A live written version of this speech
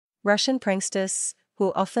Russian pranksters,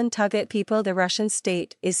 who often target people the Russian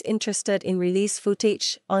state is interested in release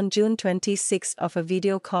footage on June 26 of a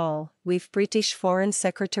video call with British Foreign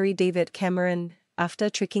Secretary David Cameron,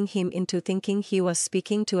 after tricking him into thinking he was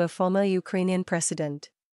speaking to a former Ukrainian president.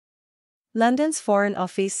 London's Foreign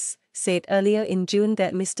Office said earlier in June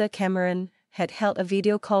that Mr. Cameron had held a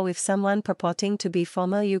video call with someone purporting to be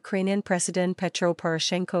former Ukrainian President Petro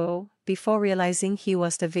Poroshenko, before realizing he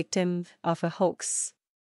was the victim of a hoax.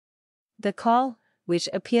 The call, which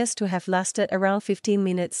appears to have lasted around 15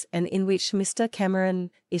 minutes and in which Mr.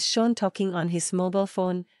 Cameron is shown talking on his mobile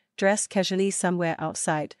phone, dressed casually somewhere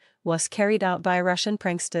outside, was carried out by Russian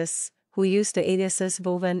pranksters, who used the aliases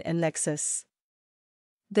Vovan and Lexus.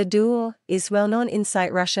 The duo is well known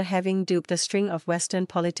inside Russia, having duped a string of Western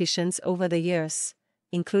politicians over the years,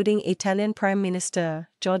 including Italian Prime Minister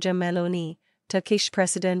Giorgia Meloni, Turkish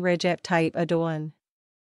President Recep Tayyip Erdogan,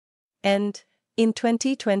 and, in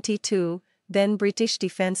 2022, then British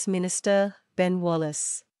Defence Minister Ben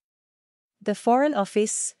Wallace. The Foreign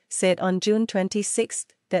Office said on June 26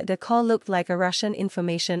 that the call looked like a Russian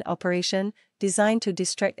information operation designed to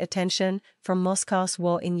distract attention from Moscow's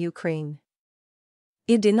war in Ukraine.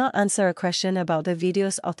 It did not answer a question about the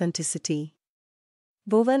video's authenticity.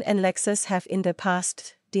 Vovan and Lexus have in the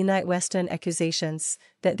past denied Western accusations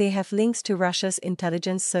that they have links to Russia's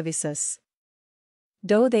intelligence services,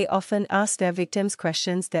 though they often ask their victims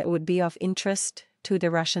questions that would be of interest to the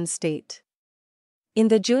Russian state. In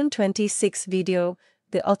the June 26 video,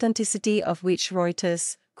 the authenticity of which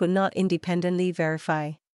Reuters could not independently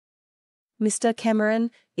verify, Mr. Cameron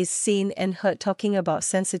is seen and heard talking about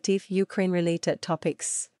sensitive Ukraine-related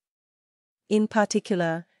topics. In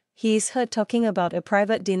particular, he is heard talking about a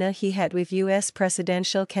private dinner he had with U.S.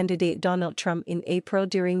 presidential candidate Donald Trump in April,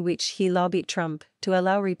 during which he lobbied Trump to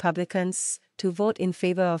allow Republicans to vote in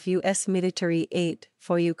favor of U.S. military aid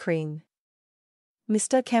for Ukraine.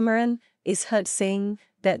 Mr. Cameron is heard saying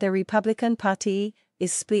that the Republican Party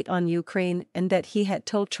is split on Ukraine and that he had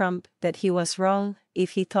told Trump that he was wrong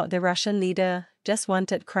if he thought the Russian leader just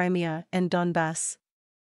wanted Crimea and Donbass,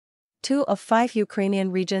 2 of 5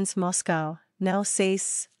 Ukrainian regions Moscow now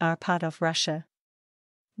says are part of Russia.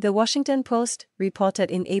 The Washington Post reported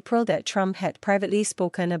in April that Trump had privately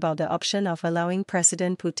spoken about the option of allowing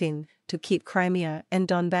President Putin to keep Crimea and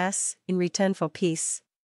Donbass in return for peace,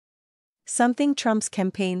 something Trump's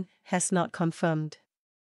campaign has not confirmed.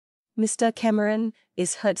 Mr. Cameron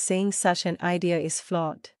is heard saying such an idea is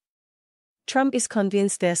flawed. Trump is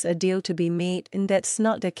convinced there's a deal to be made, and that's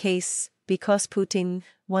not the case because Putin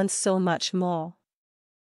wants so much more,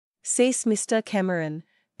 says Mr. Cameron,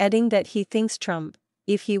 adding that he thinks Trump,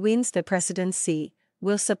 if he wins the presidency,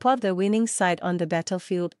 will support the winning side on the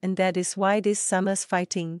battlefield, and that is why this summer's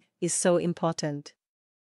fighting is so important.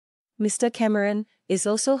 Mr. Cameron is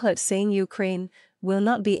also heard saying Ukraine will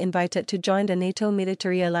not be invited to join the NATO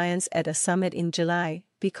military alliance at a summit in July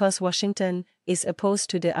because Washington is opposed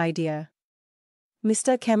to the idea.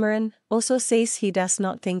 Mr. Cameron also says he does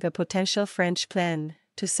not think a potential French plan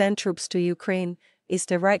to send troops to Ukraine is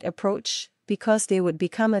the right approach because they would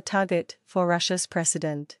become a target for Russia's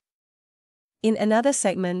president. In another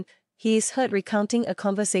segment, he is heard recounting a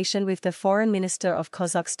conversation with the foreign minister of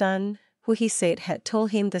Kazakhstan, who he said had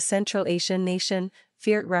told him the Central Asian nation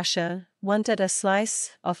feared Russia, wanted a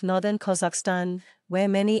slice of northern Kazakhstan, where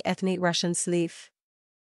many ethnic Russians live.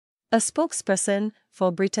 A spokesperson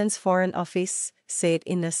for Britain's Foreign Office said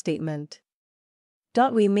in a statement,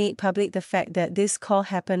 "We made public the fact that this call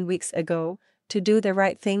happened weeks ago, to do the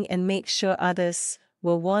right thing and make sure others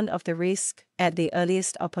were warned of the risk at the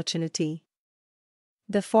earliest opportunity."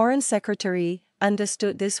 The Foreign Secretary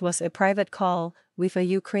understood this was a private call with a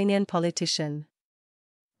Ukrainian politician.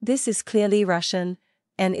 This is clearly Russian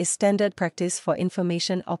and is standard practice for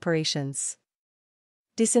information operations.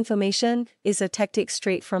 Disinformation is a tactic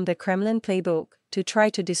straight from the Kremlin playbook to try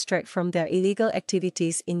to distract from their illegal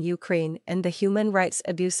activities in Ukraine and the human rights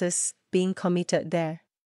abuses being committed there.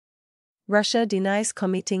 Russia denies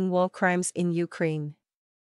committing war crimes in Ukraine.